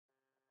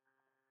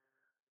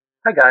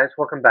Hi guys,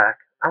 welcome back.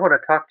 I want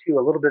to talk to you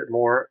a little bit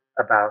more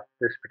about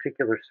this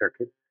particular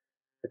circuit.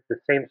 It's the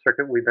same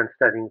circuit we've been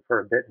studying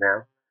for a bit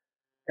now,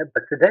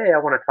 but today I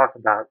want to talk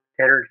about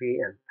energy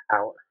and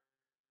power.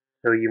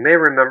 So you may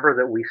remember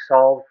that we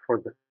solved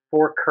for the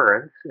four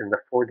currents in the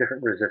four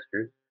different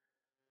resistors.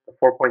 The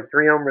 4.3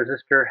 ohm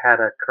resistor had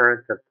a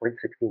current of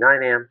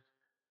 0.69 amps.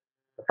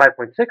 The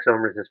 5.6 ohm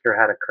resistor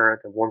had a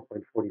current of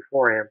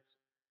 1.44 amps.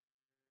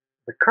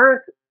 The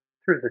current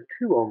through the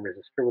 2 ohm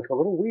resistor was a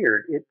little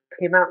weird. It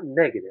came out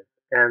negative,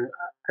 and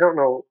I don't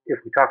know if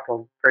we talked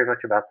very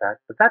much about that,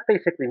 but that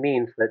basically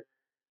means that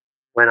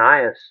when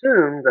I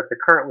assumed that the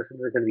current was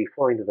going to be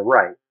flowing to the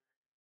right,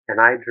 and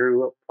I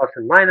drew a plus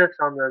and minus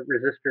on the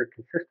resistor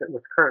consistent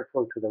with current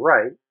flow to the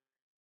right,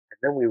 and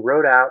then we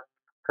wrote out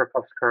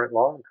Kirchhoff's current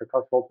law and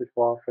Kirchhoff's voltage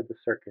law for the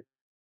circuit,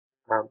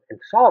 and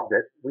solved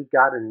it, we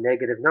got a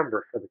negative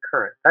number for the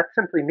current. That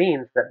simply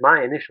means that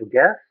my initial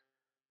guess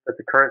that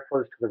the current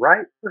flows to the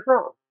right was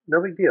wrong. No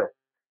big deal.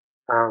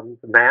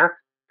 The math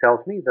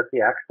tells me that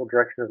the actual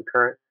direction of the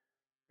current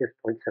is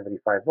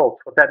 0.75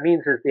 volts. What that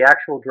means is the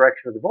actual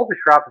direction of the voltage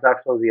drop is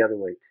also the other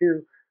way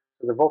too.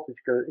 So the voltage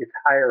it's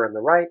higher on the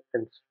right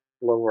and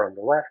lower on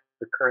the left.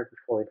 The current is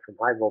flowing from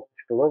high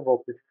voltage to low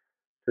voltage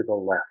to the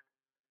left.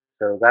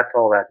 So that's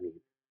all that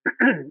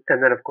means.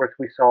 And then of course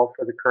we solved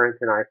for the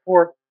current in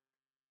I4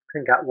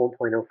 and got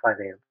 1.05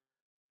 amps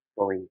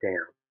flowing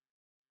down.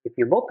 If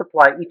you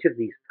multiply each of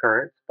these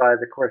currents by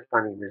the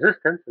corresponding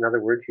resistance, in other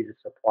words, you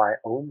just apply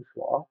Ohm's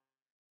law,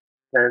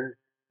 then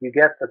you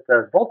get that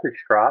the voltage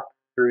drop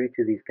through each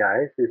of these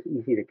guys is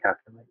easy to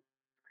calculate.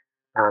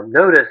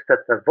 Notice that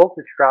the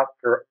voltage drop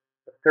for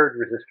the third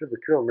resistor,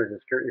 the 2 ohm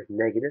resistor, is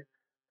negative.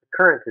 The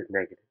current is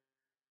negative.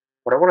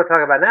 What I want to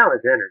talk about now is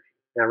energy.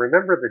 Now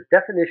remember the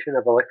definition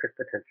of electric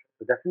potential.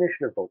 The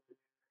definition of voltage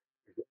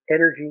is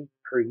energy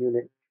per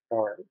unit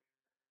charge.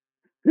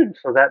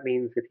 So that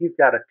means if you've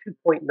got a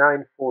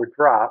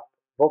 2.94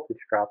 voltage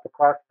drop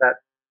across that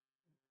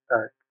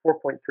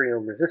 4.3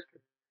 ohm resistor,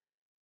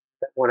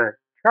 that when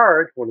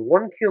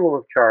 1 coulomb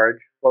of charge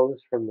flows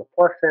from the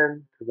plus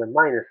end to the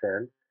minus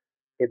end,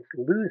 it's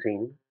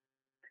losing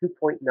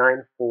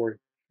 2.94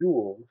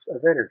 joules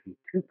of energy,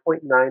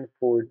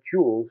 2.94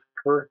 joules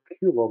per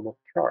coulomb of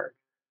charge.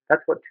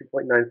 That's what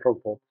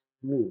 2.94 volts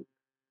means.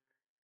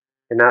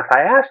 And now if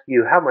I ask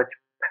you how much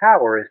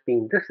power is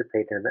being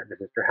dissipated in that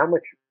resistor, how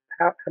much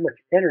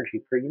energy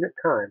per unit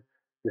time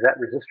is that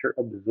resistor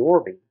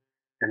absorbing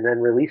and then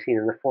releasing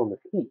in the form of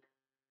heat,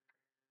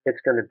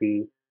 it's going to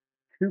be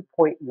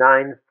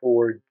 2.94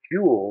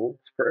 joules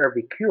for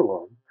every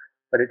coulomb,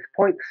 but it's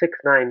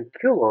 0.69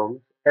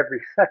 coulombs every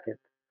second.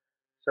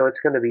 So it's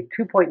going to be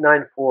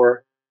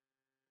 2.94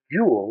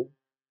 joules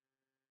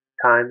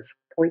times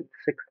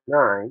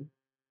 0.69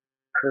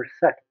 per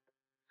second.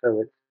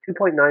 So it's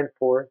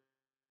 2.94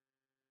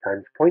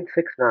 times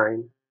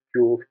 0.69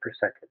 joules per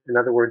second. In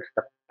other words,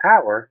 the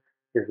power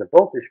is the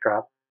voltage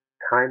drop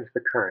times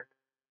the current.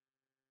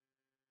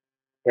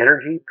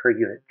 Energy per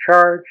unit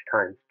charge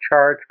times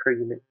charge per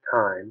unit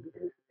time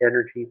is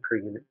energy per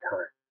unit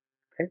time.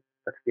 Okay,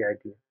 that's the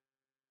idea.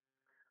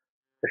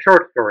 The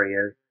short story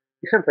is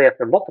you simply have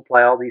to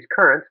multiply all these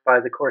currents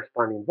by the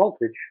corresponding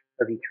voltage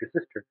of each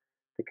resistor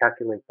to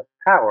calculate the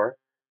power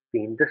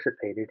being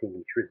dissipated in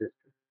each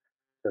resistor.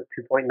 So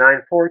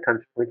 2.94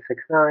 times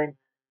 0.69,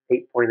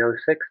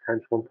 8.06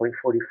 times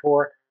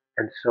 1.44,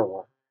 and so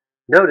on.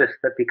 Notice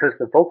that because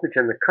the voltage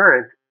and the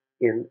current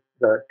in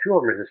the 2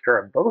 ohm resistor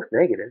are both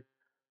negative,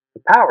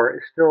 the power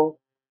is still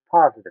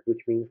positive,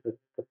 which means that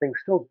the thing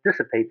still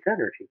dissipates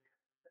energy.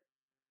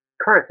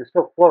 Current is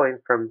still flowing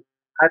from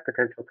high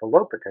potential to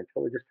low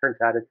potential. It just turns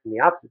out it's in the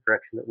opposite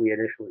direction that we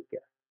initially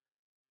guessed.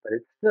 But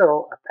it's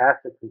still a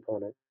passive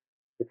component.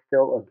 It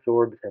still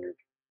absorbs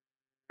energy.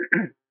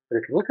 But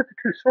if you look at the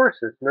two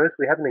sources, notice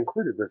we haven't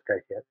included those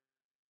guys yet.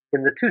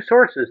 In the two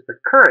sources, the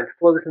current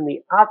flows in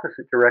the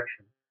opposite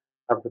direction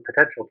of the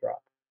potential drop.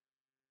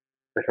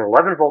 There's an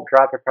 11-volt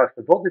drop across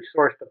the voltage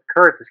source, but the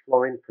current is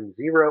flowing from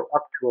 0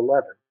 up to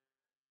 11.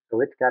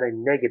 So it's got a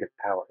negative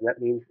power. That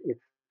means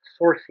it's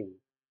sourcing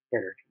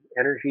energy.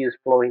 Energy is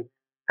flowing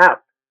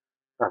out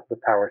of the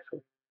power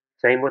source.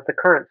 Same with the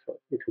current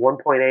source. It's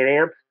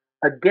 1.8 amps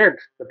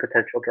against the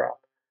potential drop.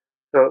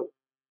 So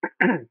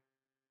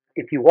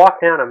if you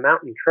walk down a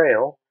mountain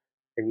trail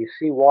and you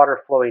see water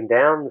flowing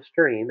down the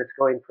stream, it's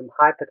going from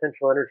high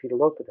potential energy to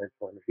low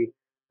potential energy.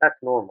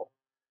 That's normal.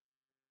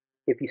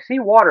 If you see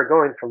water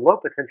going from low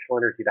potential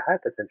energy to high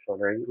potential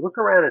energy, look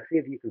around and see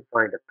if you can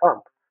find a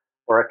pump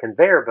or a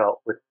conveyor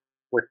belt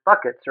with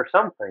buckets or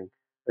something.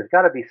 There's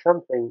got to be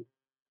something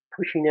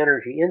pushing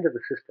energy into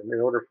the system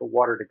in order for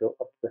water to go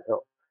up the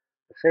hill.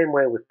 The same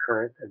way with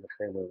current and the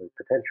same way with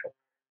potential.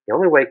 The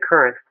only way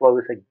current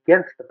flows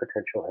against the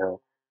potential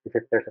hill is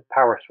if there's a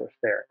power source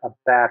there, a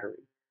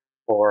battery,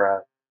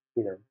 or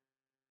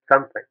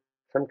something,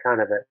 some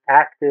kind of an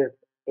active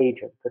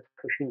agent that's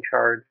pushing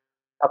charge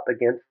up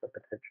against the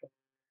potential.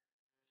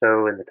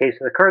 So in the case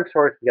of the current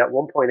source, we got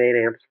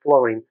 1.8 amps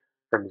flowing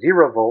from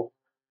 0 volts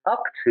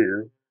up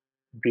to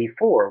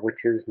V4,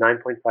 which is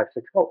 9.56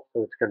 volts.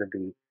 So it's going to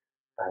be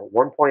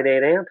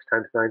 1.8 amps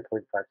times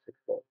 9.56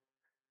 volts.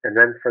 And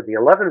then for the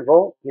 11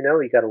 volt, you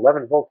got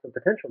 11 volts of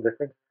potential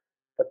difference,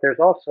 but there's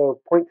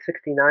also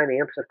 0.69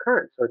 amps of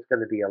current, so it's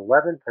going to be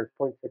 11 times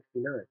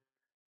 0.69.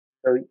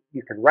 So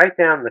you can write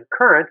down the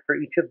current for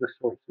each of the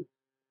sources.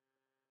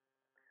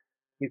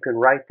 You can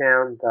write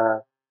down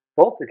the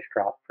voltage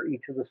drop for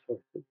each of the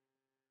sources. You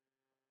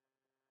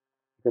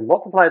can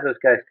multiply those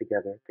guys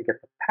together to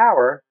get the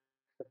power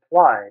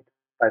supplied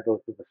by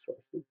both of the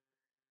sources,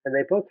 and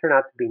they both turn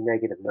out to be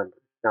negative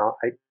numbers. Now,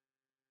 I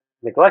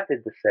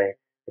neglected to say,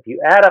 if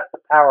you add up the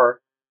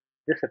power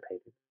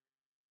dissipated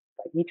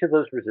by each of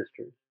those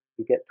resistors,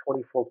 you get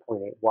 24.8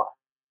 watts.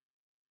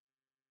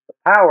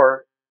 The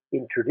power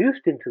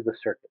introduced into the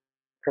circuit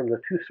from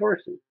the two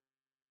sources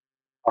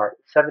are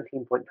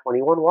 17.21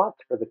 watts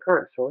for the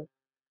current source,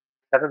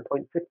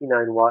 7.59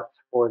 watts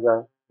for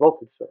the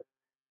voltage source.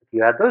 If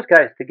you add those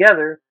guys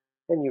together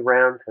and you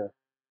round to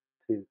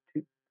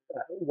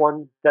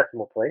one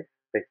decimal place,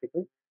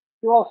 basically,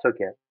 you also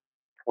get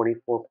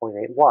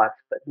 24.8 watts,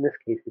 but in this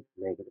case it's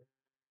negative.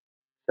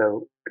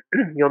 So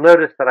you'll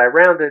notice that I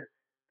rounded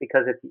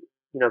because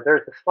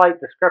there's a slight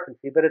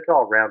discrepancy, but it's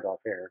all round off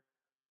error.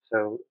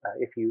 So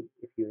if you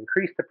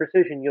increase the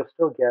precision, you'll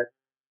still get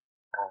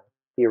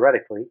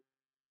theoretically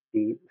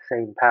the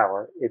same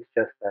power. It's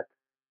just that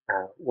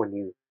when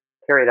you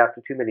carry it out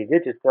to too many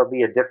digits, there'll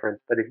be a difference.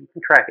 But if you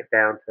can track it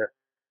down to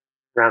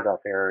round off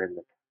error in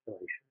the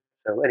calculation.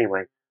 So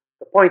anyway,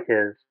 the point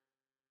is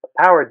the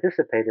power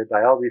dissipated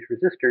by all these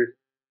resistors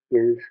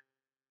is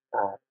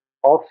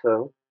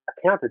also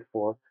accounted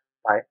for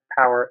by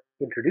power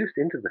introduced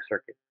into the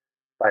circuit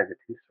by the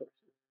two sources.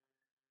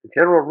 The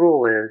general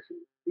rule is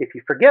if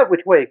you forget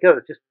which way it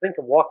goes, just think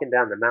of walking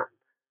down the mountain.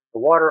 The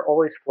water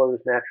always flows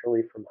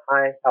naturally from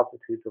high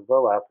altitude to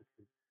low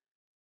altitude.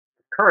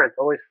 The current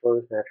always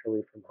flows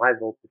naturally from high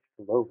voltage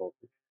to low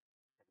voltage.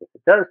 If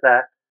it does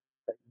that,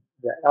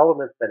 the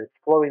elements that it's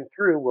flowing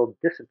through will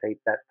dissipate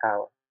that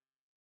power.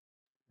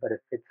 But if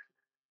it's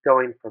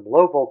going from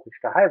low voltage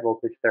to high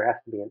voltage, there has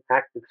to be an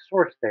active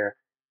source there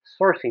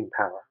sourcing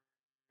power.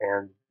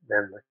 And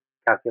then the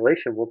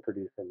calculation will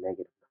produce a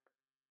negative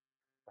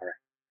number. All right.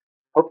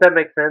 Hope that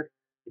makes sense.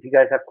 If you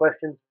guys have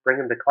questions, bring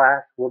them to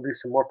class. We'll do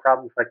some more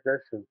problems like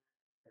this and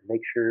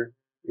make sure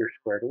you're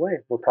squared away.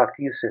 We'll talk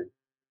to you soon.